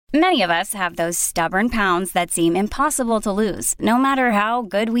Many of us have those stubborn pounds that seem impossible to lose, no matter how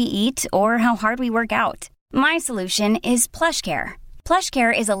good we eat or how hard we work out. My solution is PlushCare.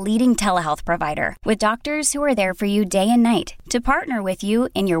 PlushCare is a leading telehealth provider with doctors who are there for you day and night to partner with you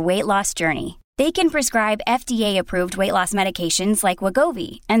in your weight loss journey. They can prescribe FDA-approved weight loss medications like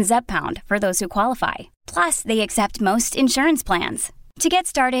Wegovy and Zepbound for those who qualify. Plus, they accept most insurance plans. To get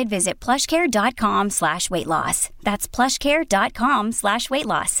started, visit plushcare.com/weightloss. That's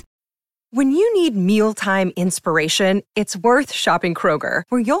plushcare.com/weightloss. When you need mealtime inspiration, it's worth shopping Kroger,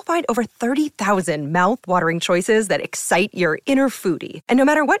 where you'll find over 30,000 mouth-watering choices that excite your inner foodie. And no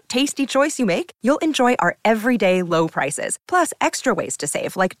matter what tasty choice you make, you'll enjoy our everyday low prices, plus extra ways to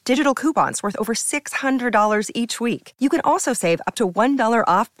save, like digital coupons worth over $600 each week. You can also save up to $1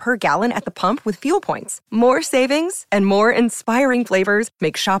 off per gallon at the pump with fuel points. More savings and more inspiring flavors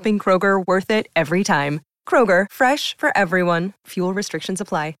make shopping Kroger worth it every time. Kroger, fresh for everyone. Fuel restrictions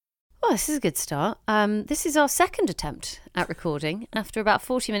apply. Well, this is a good start. This is our second attempt at recording after about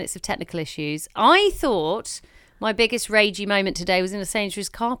 40 minutes of technical issues. I thought my biggest ragey moment today was in a Sainsbury's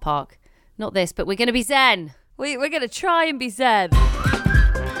car park. Not this, but we're going to be zen. We're going to try and be zen.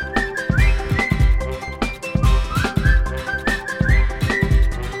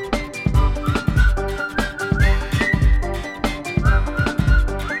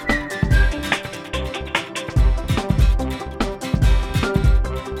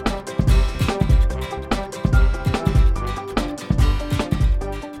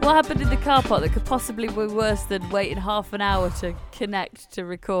 What happened in the car park that could possibly be worse than waiting half an hour to connect to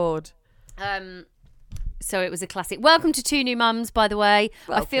record? So it was a classic. Welcome to Two New Mums, by the way.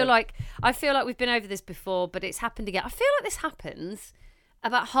 Welcome. I feel like we've been over this before, but it's happened again. I feel like this happens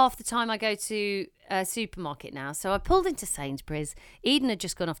about half the time I go to a supermarket now. So I pulled into Sainsbury's. Eden had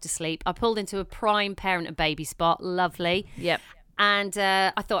just gone off to sleep. I pulled into a prime parent and baby spot. Lovely. Yep. And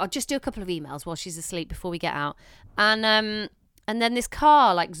I thought I'll just do a couple of emails while she's asleep before we get out. And then this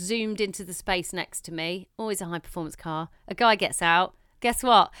car like zoomed into the space next to me. Always a high performance car. A guy gets out. Guess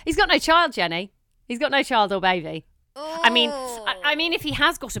what? He's got no child, Jenny. He's got no child or baby. Oh. I mean, if he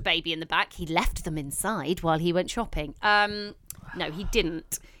has got a baby in the back, he left them inside while he went shopping. No, he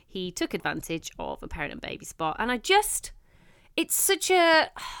didn't. He took advantage of a parent and baby spot. And it's such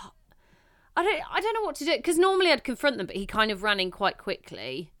a... I don't know what to do. Because normally I'd confront them, but he kind of ran in quite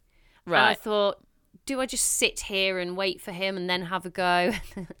quickly. Right. And I thought... do I just sit here and wait for him and then have a go?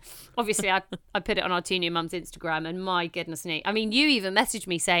 Obviously, I put it on our Two New Mums Instagram, and my goodness me. I mean, you even messaged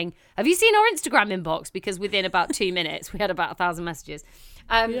me saying, have you seen our Instagram inbox? Because within about 2 minutes, we had about 1,000 messages.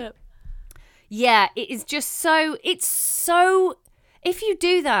 Yeah, it is just so... It's so... If you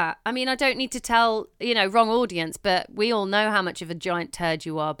do that, I mean, I don't need to tell, wrong audience, but we all know how much of a giant turd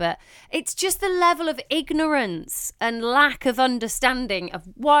you are. But it's just the level of ignorance and lack of understanding of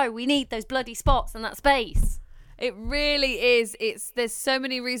why we need those bloody spots and that space. It really is. There's so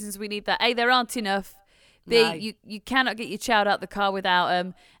many reasons we need that. A, there aren't enough. B, No. you cannot get your child out the car without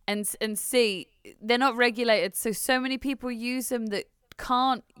them. And C, they're not regulated. So many people use them that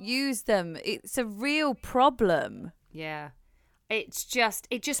can't use them. It's a real problem. Yeah. It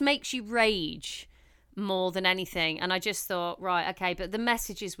just makes you rage more than anything. And I just thought, right, okay, but the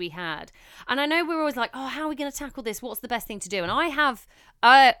messages we had, and I know we're always like, oh, how are we going to tackle this? What's the best thing to do? And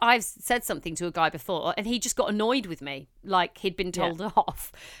I've said something to a guy before, and he just got annoyed with me, like he'd been told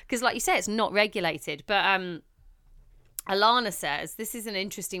off, because like you say, it's not regulated. But Alana says, this is an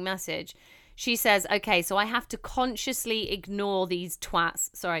interesting message. She says, okay, so I have to consciously ignore these twats,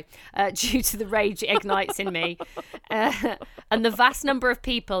 due to the rage it ignites in me. And the vast number of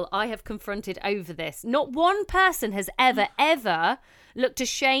people I have confronted over this. Not one person has ever looked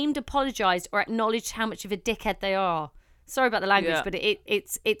ashamed, apologised, or acknowledged how much of a dickhead they are. Sorry about the language, but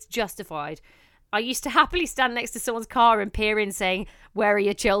it's justified. I used to happily stand next to someone's car and peer in saying, where are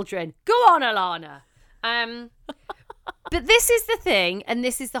your children? Go on, Alana. But this is the thing, and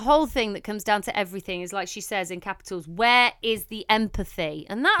this is the whole thing that comes down to everything, is like she says in capitals, where is the empathy?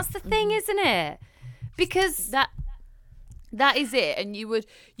 And that's the thing, isn't it? Because that is it. And you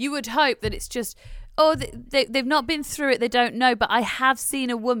would hope that it's just, they've not been through it, they don't know. But I have seen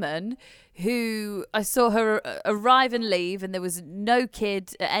a woman who I saw her arrive and leave, and there was no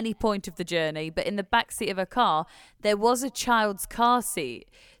kid at any point of the journey, but in the backseat of her car there was a child's car seat.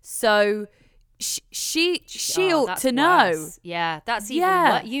 So she ought to know. Worse. Yeah, that's even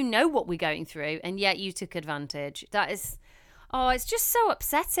worse. You know what we're going through, and yet you took advantage. That is, it's just so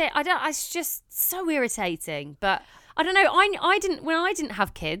upsetting. It's just so irritating. But I don't know. I didn't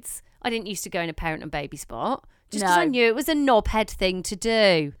have kids, I didn't used to go in a parent and baby spot just because I knew it was a knobhead thing to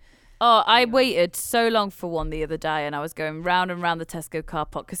do. Oh, I waited so long for one the other day, and I was going round and round the Tesco car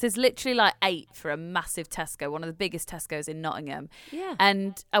park because there's literally like 8 for a massive Tesco, one of the biggest Tesco's in Nottingham. Yeah.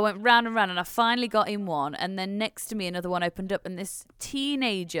 And I went round and round, and I finally got in one, and then next to me another one opened up, and this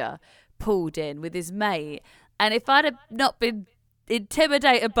teenager pulled in with his mate. And if I'd have not been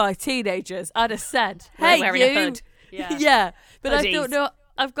intimidated by teenagers, I'd have said, "Hey, wearing you." a hood. Yeah. Yeah. But I Hoodies. thought, no,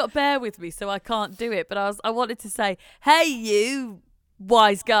 I've got bear with me, so I can't do it. But I wanted to say, "Hey, you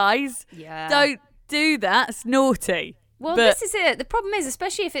wise guys, Yeah. don't do that. It's naughty." Well, But- this is it. The problem is,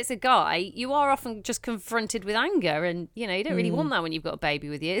 especially if it's a guy, you are often just confronted with anger, and you don't really want that when you've got a baby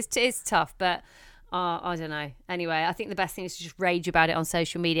with you. It's tough, but I don't know. Anyway, I think the best thing is to just rage about it on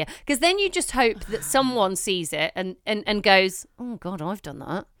social media, because then you just hope that someone sees it and goes, "Oh God, I've done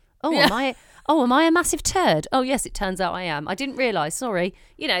that. Oh, Yeah. am I a massive turd? Oh yes, it turns out I am. I didn't realise. Sorry.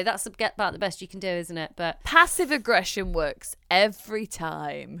 That's about the best you can do, isn't it? But Passive aggression works every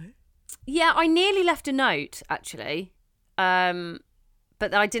time. yeah, I nearly left a note actually,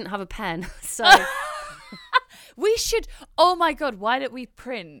 but I didn't have a pen, so. We should. Oh my God! Why don't we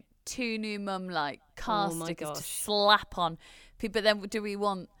print 2 new mum like car Oh my stickers to gosh. slap on people? Then do we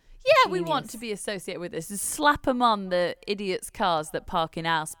want? Yeah, we want Genius. to be associated with this. Just slap them on the idiots' cars that park in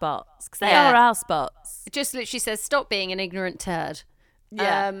our spots, because they Yeah. are our spots. It just literally says, "Stop being an ignorant turd."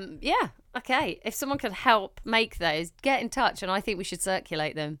 Yeah. Yeah. Okay. If someone could help make those, get in touch, and I think we should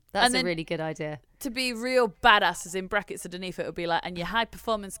circulate them. That's And a then- really good idea. To be real badasses, in brackets underneath it would be like, and your high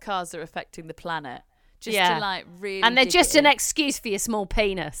performance cars are affecting the planet. Just Yeah. to like really. And they're dig just it an in. excuse for your small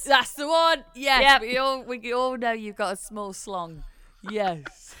penis. That's the one. Yes. Yep. We all know you've got a small slong.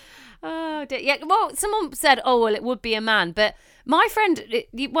 Yes. Oh, dear. Yeah. Well, someone said, "Oh, well, it would be a man," but my friend,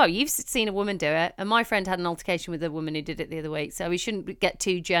 you've seen a woman do it, and my friend had an altercation with a woman who did it the other week, so we shouldn't get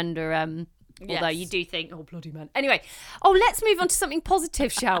too gender. Although Yes. you do think, "Oh, bloody man." Anyway, let's move on to something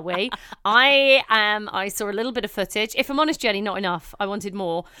positive, shall we? I saw a little bit of footage. If I'm honest, Jenny, not enough. I wanted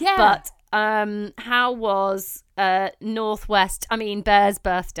more. Yeah. But how was Bear's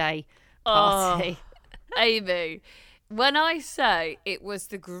birthday party? Amy, when I say it was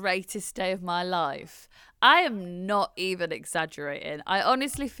the greatest day of my life, I am not even exaggerating. I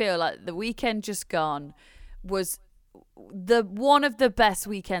honestly feel like the weekend just gone was one of the best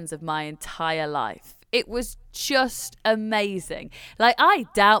weekends of my entire life. It was just amazing. Like, I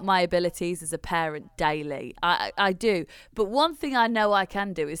doubt my abilities as a parent daily. I do. But one thing I know I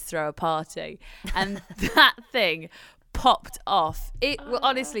can do is throw a party. And that thing popped off.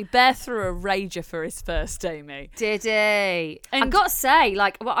 Honestly, Bear threw a rager for his first, Amy. Did he? I've And- got to say,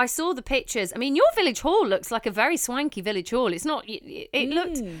 I saw the pictures. I mean, your village hall looks like a very swanky village hall. It's not. It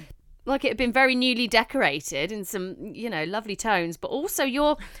looked like it had been very newly decorated in some, lovely tones. But also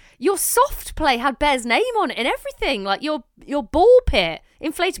your soft play had Bear's name on it and everything. Like your ball pit,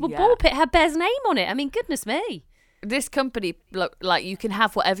 inflatable ball pit had Bear's name on it. I mean, goodness me. This company, look, like, you can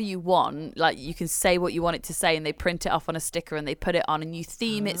have whatever you want. Like, you can say what you want it to say, and they print it off on a sticker and they put it on, and you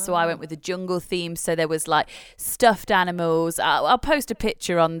theme it. So I went with a jungle theme. So there was like stuffed animals. I'll post a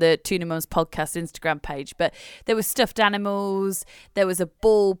picture on the Tuna Mums podcast Instagram page. But there was stuffed animals. There was a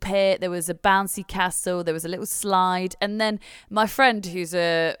ball pit. There was a bouncy castle. There was a little slide. And then my friend, who's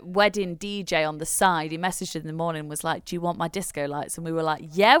a wedding DJ on the side, he messaged in the morning and was like, "Do you want my disco lights?" And we were like,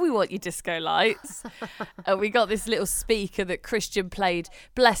 "Yeah, we want your disco lights." And we got this little speaker that Christian played.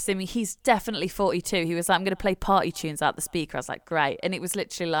 Bless him, he's definitely 42. He was like, "I'm going to play party tunes out the speaker." I was like, "Great." And it was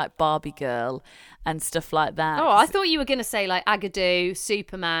literally like Barbie Girl and stuff like that. Oh, I thought you were going to say like Agadoo,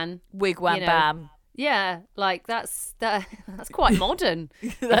 Superman. Wigwam Bam. Yeah, like that's quite modern,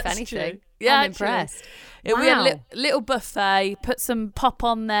 if That's anything. true. Yeah, I'm actually. impressed. Yeah, we had a Wow. little buffet, put some pop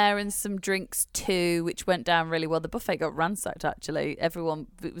on there and some drinks too, which went down really well. The buffet got ransacked, actually. It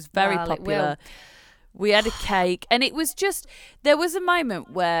was very Well, it popular. will. We had a cake, and it was just, there was a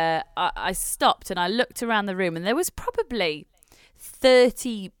moment where I stopped and I looked around the room, and there was probably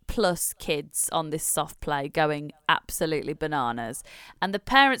 30 plus kids on this soft play going absolutely bananas. And the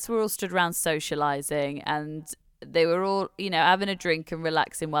parents were all stood around socialising, and they were all, having a drink and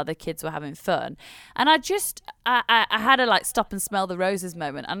relaxing while the kids were having fun. And I had a like stop and smell the roses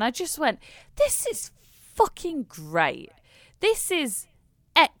moment, and I just went, this is fucking great. This is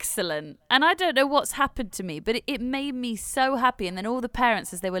excellent. And I don't know what's happened to me, but it made me so happy. And then all the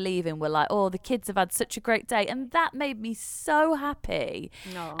parents, as they were leaving, were like, "Oh, the kids have had such a great day," and that made me so happy.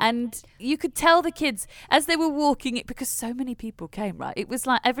 No. And you could tell the kids as they were walking it, because so many people came, right? It was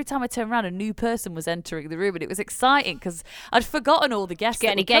like every time I turned around, a new person was entering the room, and it was exciting because I'd forgotten all the guests. Get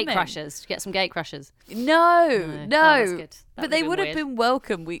that any were gate coming. crashers? Get some gate crashers. No. Oh, that's good. But they would have been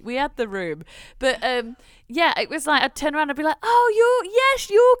welcome. We had the room. But yeah, it was like I'd turn around and be like, oh,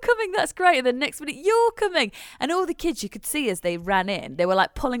 you're coming. That's great. And then next minute, you're coming. And all the kids you could see as they ran in, they were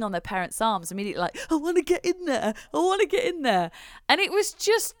like pulling on their parents' arms immediately, like, I want to get in there. I want to get in there. And it was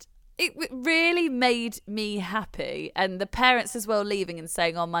just, it really made me happy. And the parents as well leaving and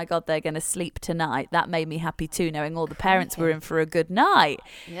saying, oh my God, they're going to sleep tonight. That made me happy too, knowing all the parents were in for a good night.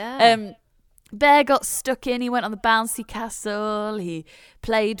 Yeah. Bear got stuck in. He went on the bouncy castle. He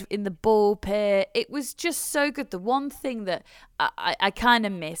played in the ball pit. It was just so good. The one thing that I kind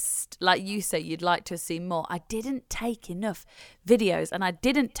of missed, like you say, you'd like to see more. I didn't take enough videos and I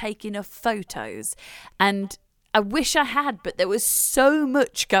didn't take enough photos. And I wish I had, but there was so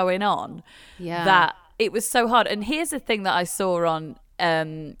much going on that it was so hard. And here's the thing that I saw on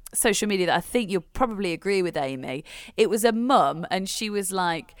social media that I think you'll probably agree with, Amy. It was a mum and she was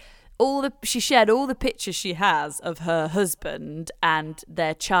like, she shared all the pictures she has of her husband and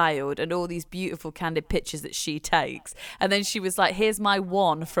their child and all these beautiful candid pictures that she takes. And then she was like, here's my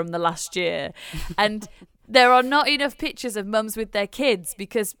one from the last year. And there are not enough pictures of mums with their kids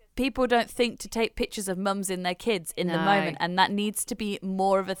because people don't think to take pictures of mums in their kids in the moment. And that needs to be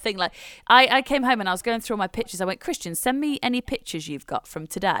more of a thing. Like I came home and I was going through all my pictures. I went, Christian, send me any pictures you've got from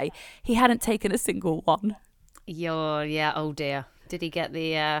today. He hadn't taken a single one. Oh dear. Did he get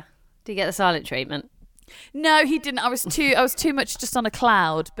the silent treatment? No, he didn't. I was too much just on a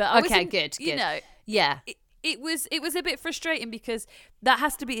cloud. But good. You know, yeah. It was a bit frustrating because that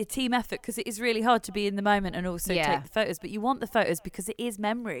has to be a team effort because it is really hard to be in the moment and also take the photos. But you want the photos because it is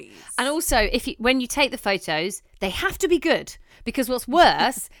memories. And also, when you take the photos, they have to be good because what's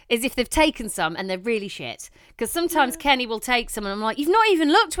worse is if they've taken some and they're really shit. Because sometimes Kenny will take some and I'm like, you've not even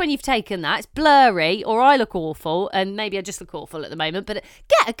looked when you've taken that. It's blurry, or I look awful, and maybe I just look awful at the moment. But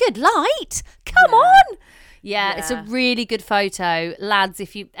get a good light. Come on. Yeah, it's a really good photo. Lads,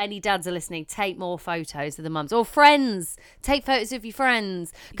 if any dads are listening, take more photos of the mums. Or friends, take photos of your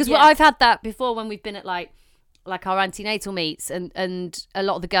friends. Because I've had that before when we've been at like our antenatal meets and a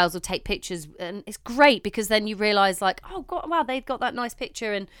lot of the girls will take pictures. And it's great because then you realise like, oh, God, wow, they've got that nice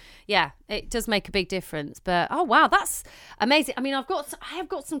picture. And yeah, it does make a big difference. But, oh, wow, that's amazing. I mean, I have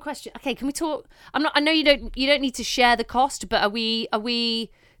got some questions. Okay, can we talk? I know you don't need to share the cost, but are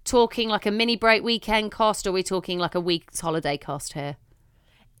we talking like a mini break weekend cost, or are we talking like a week's holiday cost here?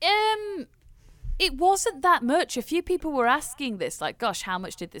 It wasn't that much. A few people were asking this, like, gosh, how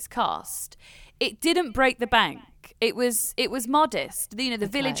much did this cost? It didn't break the bank. It was modest. The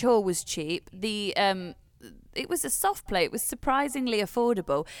village hall was cheap. It was a soft play. It was surprisingly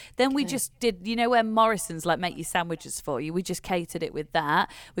affordable. Then we just did, where Morrison's like make you sandwiches for you. We just catered it with that.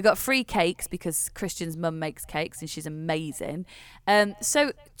 We got free cakes because Christian's mum makes cakes and she's amazing.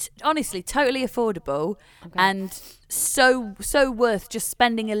 So honestly, totally affordable and so worth just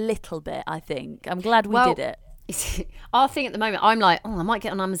spending a little bit, I think. I'm glad we did it. Our thing at the moment, I'm like, I might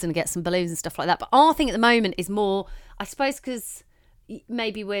get on Amazon and get some balloons and stuff like that. But our thing at the moment is more, I suppose, because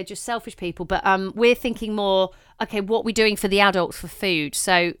maybe we're just selfish people, but we're thinking more, okay, what we're doing for the adults for food.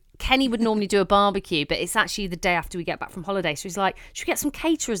 So Kenny would normally do a barbecue, but it's actually the day after we get back from holiday. So he's like, should we get some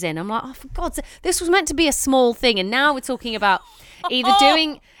caterers in? I'm like, oh, for God's sake, this was meant to be a small thing. And now we're talking about either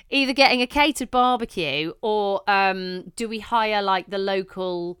getting a catered barbecue or do we hire like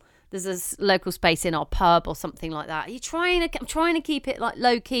there's a local space in our pub or something like that. I'm trying to keep it like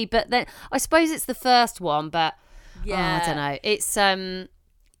low key, but then I suppose it's the first one, but I don't know. It's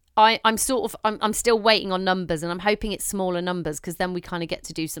I'm still waiting on numbers, and I'm hoping it's smaller numbers because then we kind of get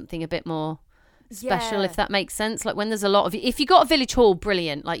to do something a bit more special, if that makes sense. Like when there's a lot of, if you got a village hall,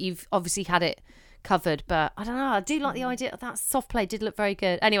 brilliant. Like you've obviously had it covered, but I don't know. I do like the idea. That soft play did look very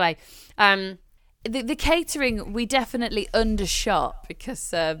good. Anyway, the catering we definitely undershot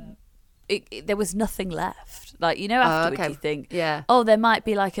because there was nothing left. Like, afterwards you think, there might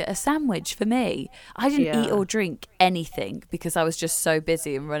be like a sandwich for me. I didn't eat or drink anything because I was just so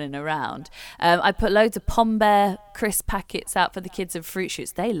busy and running around. I put loads of Pom Bear crisp packets out for the kids and fruit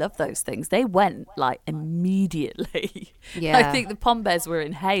shoots. They love those things. They went like immediately. Yeah. I think the Pom Bears were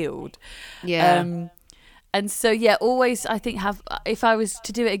inhaled. Yeah. And so, always, I think if I was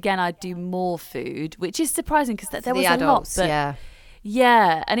to do it again, I'd do more food, which is surprising because there was adults, a lot. But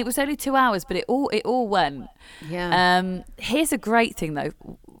yeah, and it was only 2 hours, but it all went. Yeah. Here's a great thing though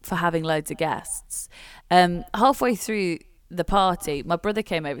for having loads of guests. Halfway through the party, my brother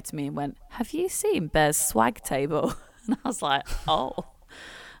came over to me and went, "Have you seen Bear's swag table?" And I was like, "Oh,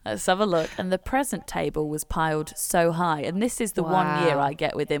 let's have a look." And the present table was piled so high, and this is the 1 year I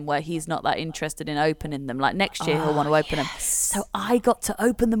get with him where he's not that interested in opening them. Like next year he'll want to open them. So I got to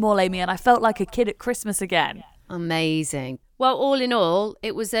open them all, Amy, and I felt like a kid at Christmas again. Amazing. Well, all in all,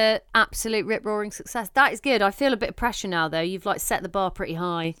 it was a absolute rip-roaring success. That is good. I feel a bit of pressure now, though. You've like set the bar pretty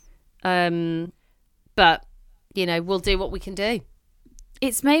high. But, you know, we'll do what we can do.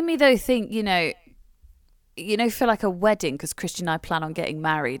 It's made me, though, think, you know, for like a wedding, because Christian and I plan on getting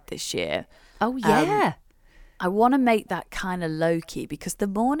married this year. Oh, yeah. I want to make that kind of low-key, because the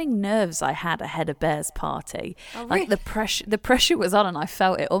morning nerves I had ahead of Bear's party, like the pressure was on, and I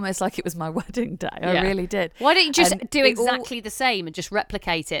felt it almost like it was my wedding day. I really did. Why don't you just do exactly the same and just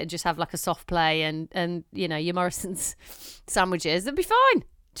replicate it and just have like a soft play and you know, your Morrison's sandwiches? That'd be fine.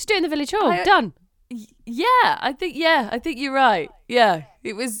 Just do it in the village hall. Done. Yeah, I think you're right. Yeah,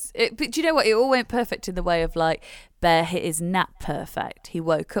 but do you know what? It all went perfect in the way of like Bear hit his nap perfect. He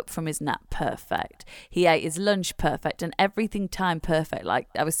woke up from his nap perfect. He ate his lunch perfect, and everything timed perfect. Like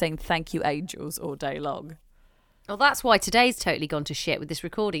I was saying, thank you, angels, all day long. Well, that's why today's totally gone to shit with this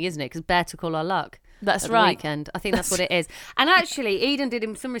recording, isn't it? Because Bear took all our luck. That's at right. The weekend. I think that's what it is. And actually, Eden did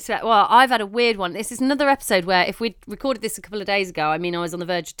in some respect. Well, I've had a weird one. This is another episode where if we'd recorded this a couple of days ago, I mean, I was on the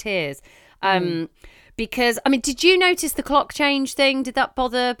verge of tears. Because, I mean, did you notice the clock change thing? Did that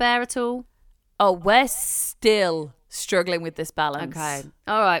bother Bear at all? Oh, we're still struggling with this balance. Okay.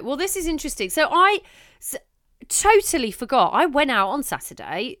 All right. Well, this is interesting. So I totally forgot. I went out on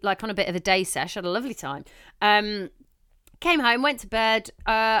Saturday, like on a bit of a day sesh, had a lovely time. Came home, went to bed.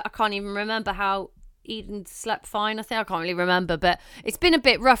 I can't even remember how Eden slept fine. I can't really remember, but it's been a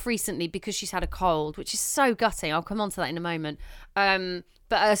bit rough recently because she's had a cold, which is so gutting. I'll come on to that in a moment.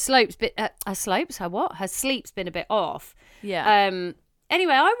 But her sleep's been a bit off. Yeah.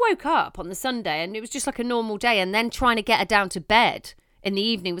 Anyway, I woke up on the Sunday and it was just like a normal day, and then trying to get her down to bed in the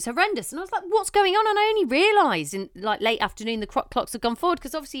evening was horrendous. And I was like, what's going on? And I only realised in like late afternoon the clocks had gone forward,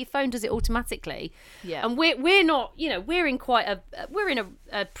 because obviously your phone does it automatically. Yeah. And we're not, you know, we're in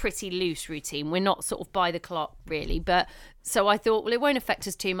a pretty loose routine. We're not sort of by the clock really. But so I thought, well, it won't affect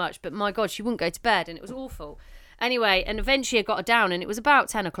us too much. But my God, she wouldn't go to bed and it was awful. Anyway, and eventually I got her down and it was about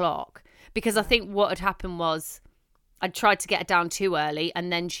 10 o'clock, because I think what had happened was I'd tried to get her down too early,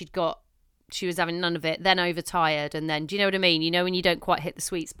 and then she was having none of it, then overtired, and then, do you know what I mean? You know, when you don't quite hit the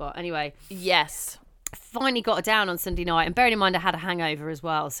sweet spot. Anyway. Yes. Finally got her down on Sunday night, and bearing in mind I had a hangover as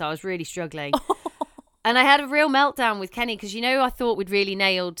well, so I was really struggling. And I had a real meltdown with Kenny, because, you know, I thought we'd really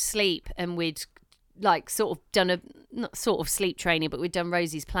nailed sleep, and we'd like sort of done not sort of sleep training, but we'd done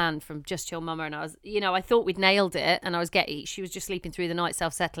Rosie's plan from Just Chill Mama, and I was, you know, I thought we'd nailed it, and she was just sleeping through the night,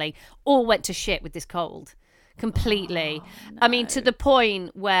 self-settling. All went to shit with this cold. Completely. Oh, no. I mean, to the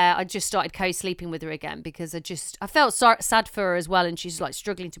point where I just started co-sleeping with her again, because I felt sad for her as well, and she's like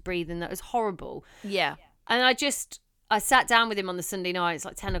struggling to breathe, and that was horrible. Yeah. And I sat down with him on the Sunday night. It's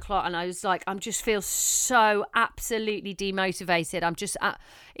like 10 o'clock, and I was like, just feel so absolutely demotivated.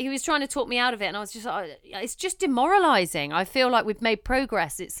 He was trying to talk me out of it, and I was just like, it's just demoralising. I feel like we've made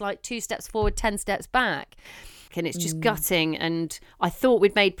progress. It's like 2 steps forward, 10 steps back. And it's just gutting, and I thought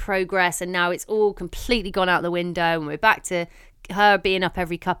we'd made progress, and now it's all completely gone out the window, and we're back to her being up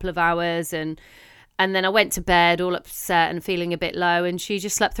every couple of hours, and then I went to bed all upset and feeling a bit low, and she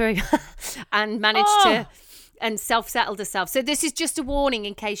just slept through and managed to and self-settled herself. So this is just a warning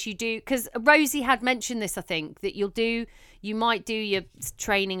in case you do, because Rosie had mentioned this, I think, that you might do your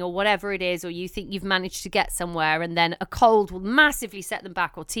training or whatever it is, or you think you've managed to get somewhere, and then a cold will massively set them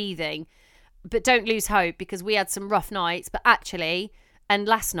back, or teething. But don't lose hope, because we had some rough nights. But actually, and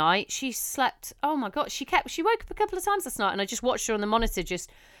last night she slept, oh my God, she woke up a couple of times last night, and I just watched her on the monitor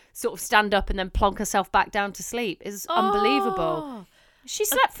just sort of stand up and then plonk herself back down to sleep. It's unbelievable. She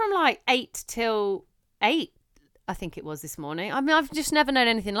slept from like 8 till 8, I think it was, this morning. I mean, I've just never known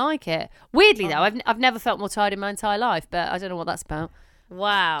anything like it. Weirdly though, I've never felt more tired in my entire life, but I don't know what that's about.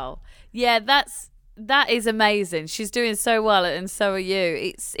 Wow. Yeah, that is amazing. She's doing so well, and so are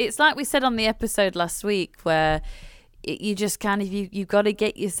you. It's like we said on the episode last week, where you just kind of you've got to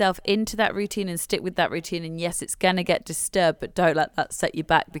get yourself into that routine and stick with that routine. And yes, it's going to get disturbed, but don't let that set you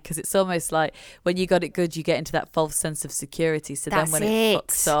back, because it's almost like when you got it good, you get into that false sense of security. So that's then when it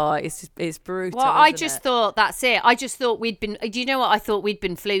fucks, it's brutal. Well, I just thought that's it. I just thought we'd been. Do you know what? I thought we'd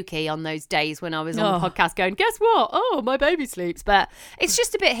been fluky on those days when I was on the podcast going, guess what? Oh, my baby sleeps. But it's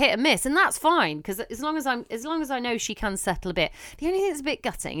just a bit hit and miss, and that's fine, because as long as I know she can settle a bit. The only thing that's a bit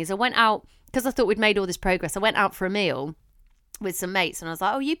gutting is I went out, because I thought we'd made all this progress. I went out for a meal with some mates, and I was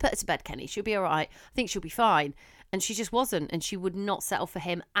like, oh, you put her to bed, Kenny. She'll be all right. I think she'll be fine. And she just wasn't, and she would not settle for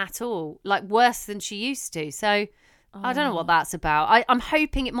him at all, like worse than she used to. So I don't know what that's about. I'm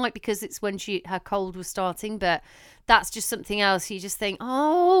hoping it might because it's when her cold was starting, but that's just something else. You just think,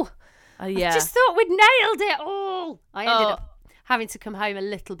 yeah. I just thought we'd nailed it all. I ended up having to come home a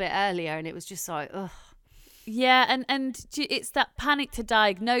little bit earlier, and it was just like, ugh. Yeah, and it's that panic to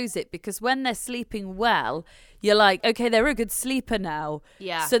diagnose it, because when they're sleeping well, you're like, okay, they're a good sleeper now.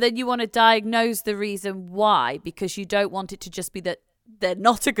 Yeah. So then you want to diagnose the reason why, because you don't want it to just be that they're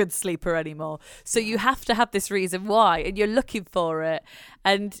not a good sleeper anymore. So you have to have this reason why, and you're looking for it.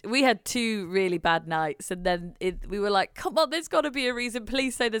 And we had 2 really bad nights, and then we were like, come on, there's got to be a reason.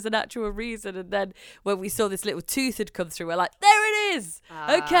 Please say there's an actual reason. And then when we saw this little tooth had come through, we're like, there it is.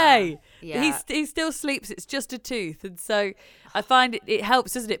 Okay. Yeah. He still sleeps. It's just a tooth. And so I find it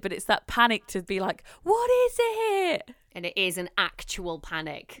helps, doesn't it? But it's that panic to be like, what is it? And it is an actual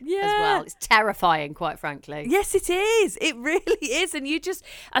panic as Yeah. well. It's terrifying, quite frankly. Yes, it is. It really is. And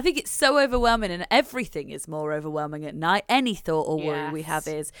I think it's so overwhelming, and everything is more overwhelming at night. Any thought or worry we have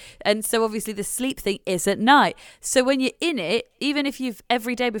is. And so obviously the sleep thing is at night. So when you're in it, even if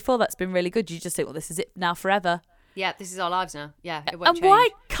every day before that's been really good, you just think, well, this is it now forever. Yeah, this is our lives now. Yeah, it won't And change. why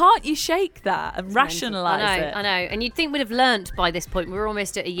can't you shake that and rationalise I know, it? I know. And you'd think we'd have learnt by this point. We're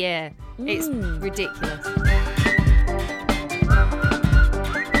almost at a year. It's ridiculous.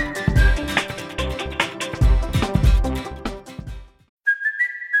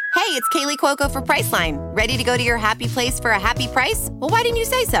 Hey, it's Kaylee Cuoco for Priceline. Ready to go to your happy place for a happy price? Well, why didn't you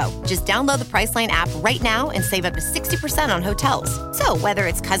say so? Just download the Priceline app right now and save up to 60% on hotels. So whether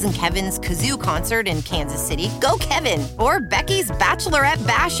it's Cousin Kevin's Kazoo Concert in Kansas City, go Kevin, or Becky's Bachelorette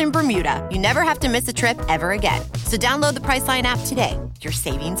Bash in Bermuda, you never have to miss a trip ever again. So download the Priceline app today. Your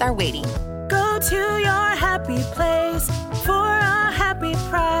savings are waiting. Go to your happy place for a happy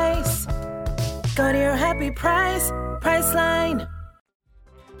price. Go to your happy price, Priceline.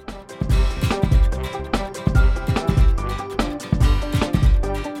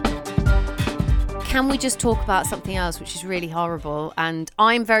 Can we just talk about something else which is really horrible? And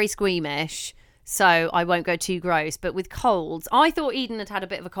I'm very squeamish, so I won't go too gross. But with colds, I thought Eden had a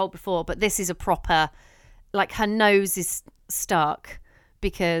bit of a cold before, but this is a proper, like, her nose is stuck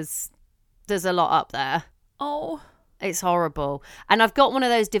because there's a lot up there. Oh, it's horrible. And I've got one of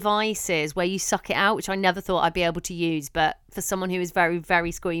those devices where you suck it out, which I never thought I'd be able to use. But for someone who is very,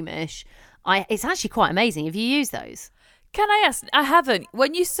 very squeamish, it's actually quite amazing. Have you used those? Can I ask? I haven't.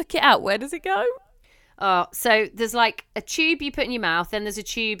 When you suck it out, where does it go? So there's like a tube you put in your mouth, then there's a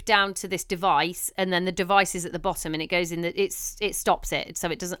tube down to this device, and then the device is at the bottom, and it goes in it stops it, so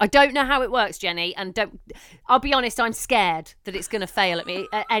it doesn't. I don't know how it works, Jenny, and I'll be honest, I'm scared that it's going to fail at me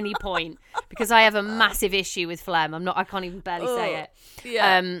at any point because I have a massive issue with phlegm. I can't even barely say it.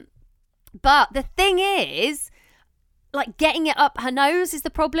 Yeah. But the thing is, like, getting it up her nose is the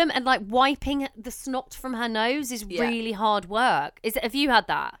problem, and like wiping the snot from her nose is really hard work. Have you had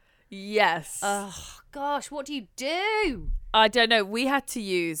that? Yes. Oh gosh, what do you do? I don't know. We had to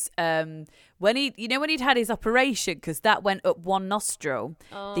use when he'd had his operation, because that went up one nostril.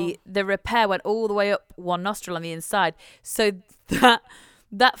 Oh. The repair went all the way up one nostril on the inside, so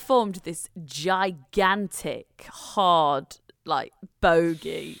that formed this gigantic hard, like,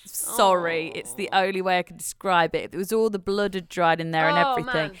 bogey. Sorry, it's the only way I can describe it. It was all the blood had dried in there and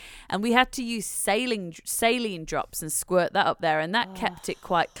everything. Man. And we had to use saline drops and squirt that up there, and that kept it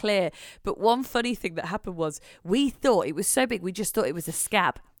quite clear. But one funny thing that happened was we thought it was so big, we just thought it was a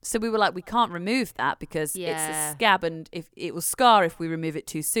scab. So we were like, we can't remove that because it's a scab, and if it will scar if we remove it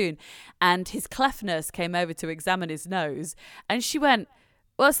too soon. And his cleft nurse came over to examine his nose, and she went,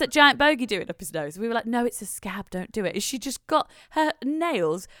 what's that giant bogey doing up his nose? We were like, no, it's a scab, don't do it. And she just got her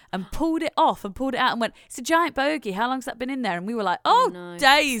nails and pulled it off and pulled it out and went, it's a giant bogey. How long's that been in there? And we were like, no.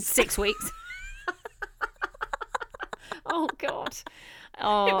 Days. 6 weeks. Oh, God.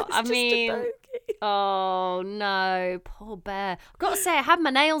 Oh, I mean, oh, no. Poor bear. I've got to say, I had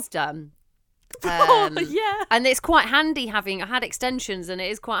my nails done. Yeah. And it's quite handy I had extensions, and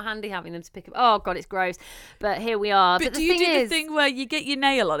it is quite handy having them to pick up. Oh God, it's gross. But here we are. But do you do the thing where you get your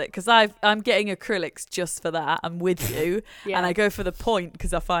nail on it? Because I'm getting acrylics just for that. I'm with you. And I go for the point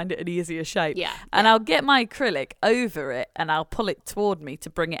because I find it an easier shape. Yeah. And I'll get my acrylic over it and I'll pull it toward me to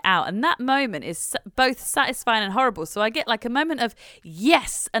bring it out. And that moment is both satisfying and horrible. So I get like a moment of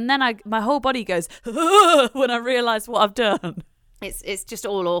yes, and then my whole body goes when I realise what I've done. It's just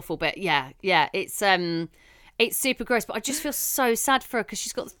all awful, but yeah, it's super gross. But I just feel so sad for her because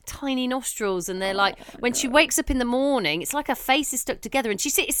she's got tiny nostrils, and they're like, when she wakes up in the morning, it's like her face is stuck together, and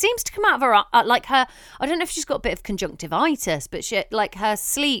it seems to come out of her like her. I don't know if she's got a bit of conjunctivitis, but like her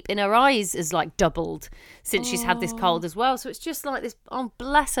sleep in her eyes is like doubled since she's had this cold as well. So it's just like this. Oh,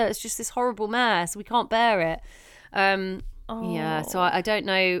 bless her! It's just this horrible mess. We can't bear it. Yeah, so I don't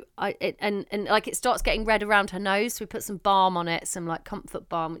know. And like it starts getting red around her nose. So we put some balm on it, some like comfort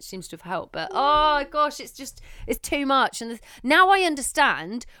balm, which seems to have helped. But oh gosh, it's too much. And now I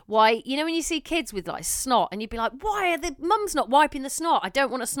understand why. You know, when you see kids with like snot, and you'd be like, why are the mum's not wiping the snot? I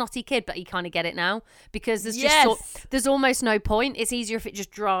don't want a snotty kid, but you kind of get it now because there's just there's almost no point. It's easier if it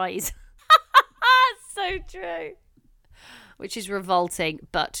just dries. So true. Which is revolting,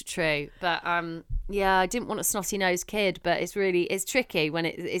 but true. But yeah, I didn't want a snotty nosed kid, but it's tricky when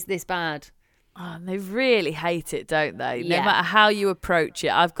it's this bad. Oh, and they really hate it, don't they? No Yeah. matter how you approach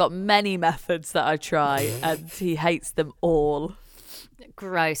it. I've got many methods that I try, and he hates them all.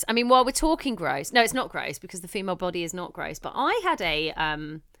 Gross. I mean, while we're talking gross, no, it's not gross because the female body is not gross. But I had a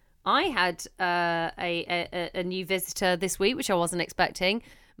new visitor this week, which I wasn't expecting.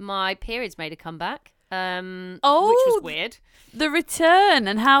 My periods made a comeback. Which was weird. The return,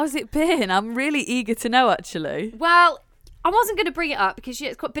 and how has it been? I'm really eager to know, actually. Well, I wasn't going to bring it up because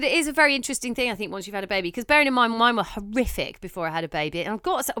but it is a very interesting thing, I think, once you've had a baby. Because bearing in mind, mine were horrific before I had a baby, and I've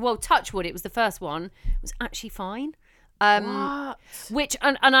got to say, well, touch wood, it was the first one. It was actually fine. What? Which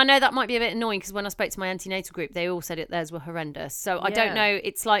and I know that might be a bit annoying because when I spoke to my antenatal group, they all said theirs were horrendous. So I don't know.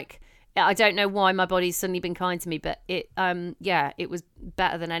 It's like I don't know why my body's suddenly been kind to me, but it it was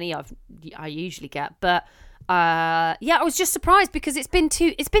better than any I usually get. But I was just surprised because it's been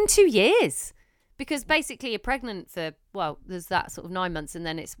 2 years. Because basically you're pregnant for there's that sort of 9 months and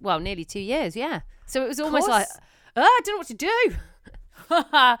then it's nearly 2 years, yeah. So it was almost like I don't know what to do.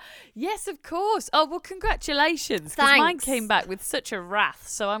 Yes, of course. Oh, well, congratulations. Because mine came back with such a wrath,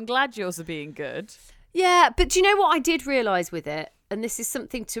 so I'm glad yours are being good. Yeah, but do you know what I did realise with it? And this is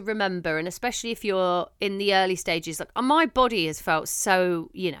something to remember, and especially if you're in the early stages, like my body has felt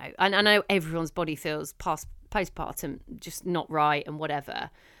so, and I know everyone's body feels postpartum just not right and whatever.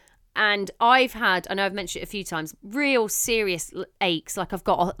 And I've had, I know I've mentioned it a few times, real serious aches, like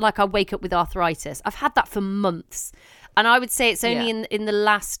I wake up with arthritis. I've had that for months. And I would say it's only in the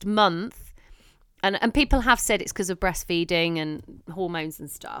last month. And people have said it's because of breastfeeding and hormones and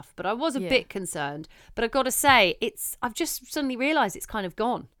stuff. But I was a bit concerned. But I've got to say, I've just suddenly realised it's kind of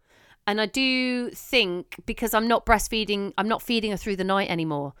gone. And I do think because I'm not breastfeeding, I'm not feeding her through the night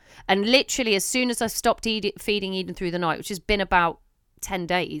anymore. And literally as soon as I stopped feeding Eden through the night, which has been about 10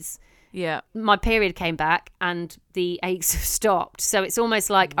 days, my period came back and the aches have stopped. So it's almost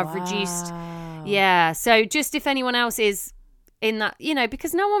like I've reduced. So just if anyone else is in that,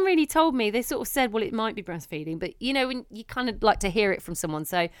 because no one really told me, they sort of said, well, it might be breastfeeding, but when you kind of like to hear it from someone.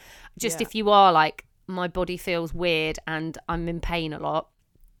 So just if you are like, my body feels weird and I'm in pain a lot,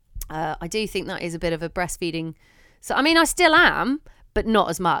 I do think that is a bit of a breastfeeding. So I mean, I still am, but not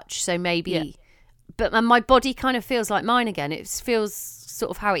as much. So maybe but my body kind of feels like mine again. It feels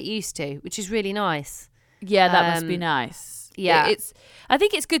sort of how it used to, which is really nice. Yeah, that must be nice. Yeah, I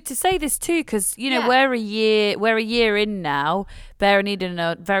think it's good to say this too because we're a year in now. Bear and Eden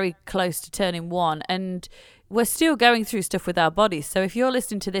are very close to turning 1, and we're still going through stuff with our bodies. So if you're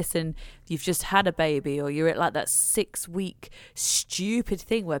listening to this and you've just had a baby, or you're at like that 6-week stupid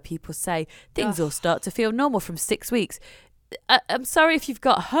thing where people say things will start to feel normal from 6 weeks. I'm sorry if you've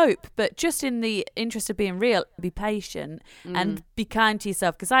got hope, but just in the interest of being real, be patient and be kind to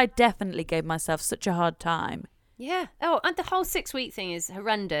yourself, because I definitely gave myself such a hard time. Yeah. Oh, and the whole 6-week thing is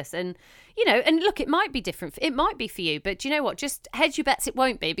horrendous. And, and look, it might be different. It might be for you. But do you know what? Just hedge your bets it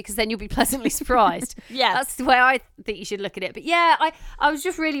won't be, because then you'll be pleasantly surprised. Yeah. That's the way I think you should look at it. But yeah, I was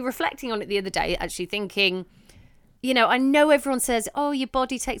just really reflecting on it the other day, actually thinking, I know everyone says, oh, your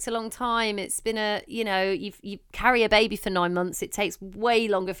body takes a long time. It's been you carry a baby for 9 months. It takes way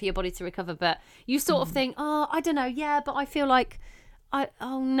longer for your body to recover. But you sort of think, oh, I don't know. Yeah, but I feel like, it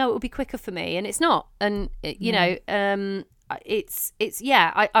will be quicker for me. And it's not. And, I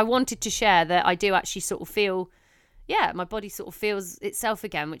wanted to share that I do actually sort of feel, my body sort of feels itself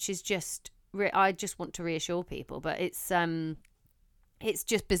again, which is just, I just want to reassure people. But it's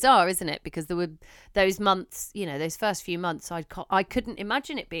just bizarre, isn't it? Because there were those months, those first few months, I couldn't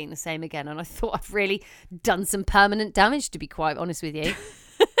imagine it being the same again. And I thought I've really done some permanent damage, to be quite honest with you.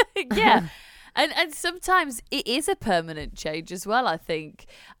 Yeah. And sometimes it is a permanent change as well, I think.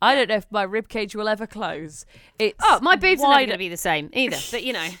 I don't know if my ribcage will ever close. My boobs are never going to be the same either, but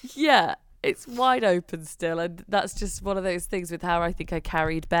Yeah, it's wide open still. And that's just one of those things with how I think I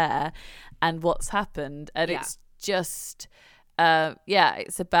carried Bear and what's happened. And it's just...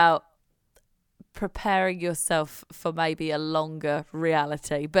 it's about preparing yourself for maybe a longer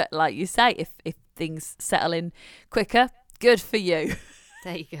reality. But like you say, if things settle in quicker, good for you.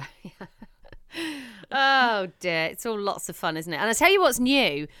 There you go. Oh dear, it's all lots of fun, isn't it? And I tell you what's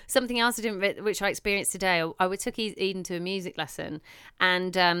new, something else which I experienced today. I took Eden to a music lesson,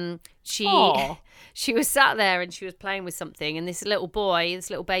 and she was sat there and she was playing with something, and this little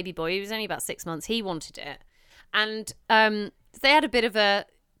baby boy, he was only about 6 months, he wanted it, and they had a bit of a,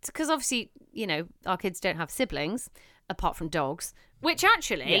 because obviously, you know, our kids don't have siblings apart from dogs, which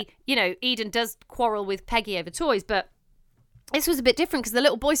actually, you know, Eden does quarrel with Peggy over toys, but this was a bit different because the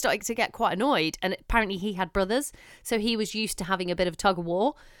little boy started to get quite annoyed, and apparently he had brothers, so he was used to having a bit of tug of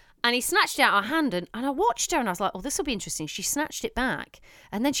war, and he snatched it out of her hand, and I watched her and I was like, oh, this will be interesting. She snatched it back,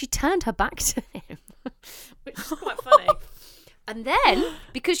 and then she turned her back to him, which is quite funny. And then,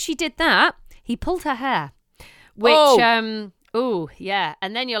 because she did that, he pulled her hair, which, oh, yeah.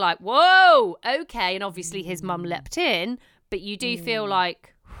 And then you're like, whoa, okay. And obviously his mum leapt in, but you do feel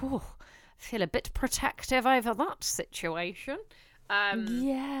like, whew, feel a bit protective over that situation.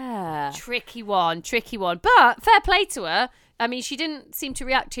 Tricky one. But fair play to her. I mean, she didn't seem to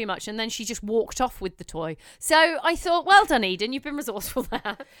react too much, and then she just walked off with the toy. So I thought, well done, Eden. You've been resourceful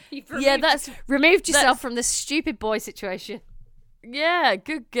there. You've removed yourself from the stupid boy situation. Yeah,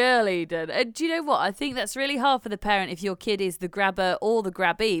 good girl, Eden. And do you know what? I think that's really hard for the parent if your kid is the grabber or the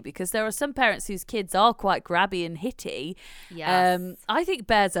grabbee, because there are some parents whose kids are quite grabby and hitty. Yes. I think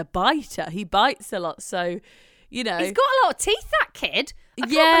Bear's a biter. He bites a lot, so, you know. He's got a lot of teeth, that kid. I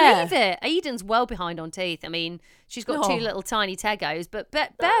can't believe it. Eden's well behind on teeth. I mean, she's got two little tiny tegos, but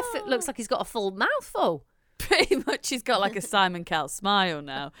Bear looks like he's got a full mouthful. Pretty much, he's got like a Simon Cowell smile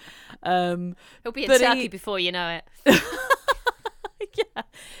now. He'll be in Turkey before you know it. Yeah,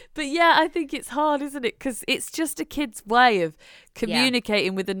 but yeah, I think it's hard, isn't it? Because it's just a kid's way of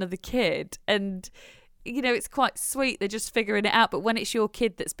communicating with another kid, and you know, it's quite sweet. They're just figuring it out. But when it's your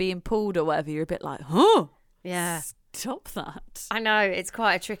kid that's being pulled or whatever, you're a bit like, huh? Yeah, stop that. I know it's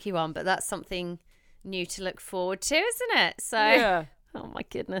quite a tricky one, but that's something new to look forward to, isn't it? So. Yeah. Oh my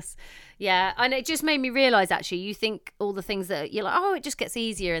goodness. Yeah. And it just made me realise, actually, you think all the things that you're like, oh, it just gets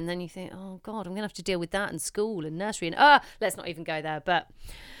easier. And then you think, oh God, I'm going to have to deal with that in school and nursery. And let's not even go there. But,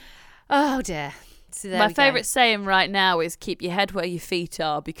 oh dear. So my favourite saying right now is keep your head where your feet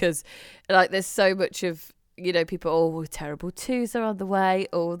are, because like there's so much of, you know, people, oh, terrible twos are on the way,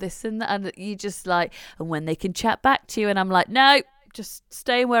 or this and that. And you just like, and when they can chat back to you. And I'm like, no, just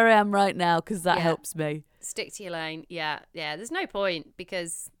stay where I am right now, because that helps me. Stick to your lane. Yeah. There's no point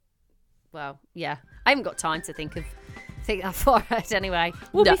because, well, yeah, I haven't got time to think that far ahead anyway.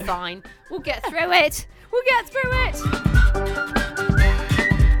 We'll be fine. We'll get through it.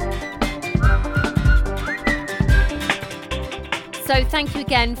 So thank you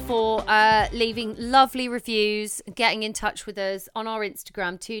again for leaving lovely reviews, getting in touch with us on our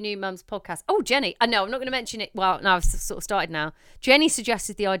Instagram, Two New Mums Podcast. Oh, Jenny, I know I'm not going to mention it. Well, no, I've sort of started now. Jenny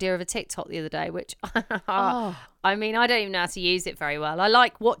suggested the idea of a TikTok the other day, which, I mean, I don't even know how to use it very well. I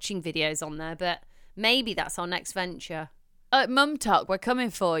like watching videos on there, but maybe that's our next venture. Mum Talk, we're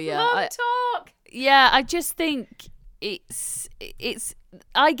coming for you. Mum Talk! Yeah, I just think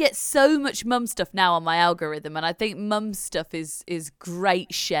I get so much mum stuff now on my algorithm, and I think mum stuff is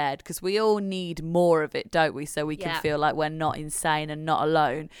great shared, because we all need more of it, don't we? So we can feel like we're not insane and not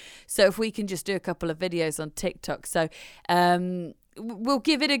alone. So if we can just do a couple of videos on TikTok, so we'll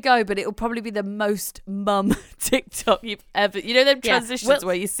give it a go, but it'll probably be the most mum TikTok you've ever, you know, them transitions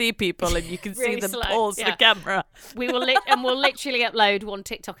where you see people and you can really see them pause the camera. We will we'll literally upload one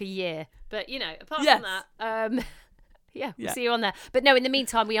TikTok a year, but you know, apart from that, we'll see you on there. But no, in the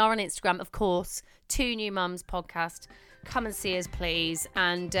meantime, we are on Instagram, of course, Two New Mums Podcast. Come and see us, please,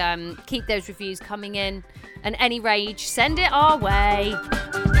 and keep those reviews coming in. And any rage, send it our way.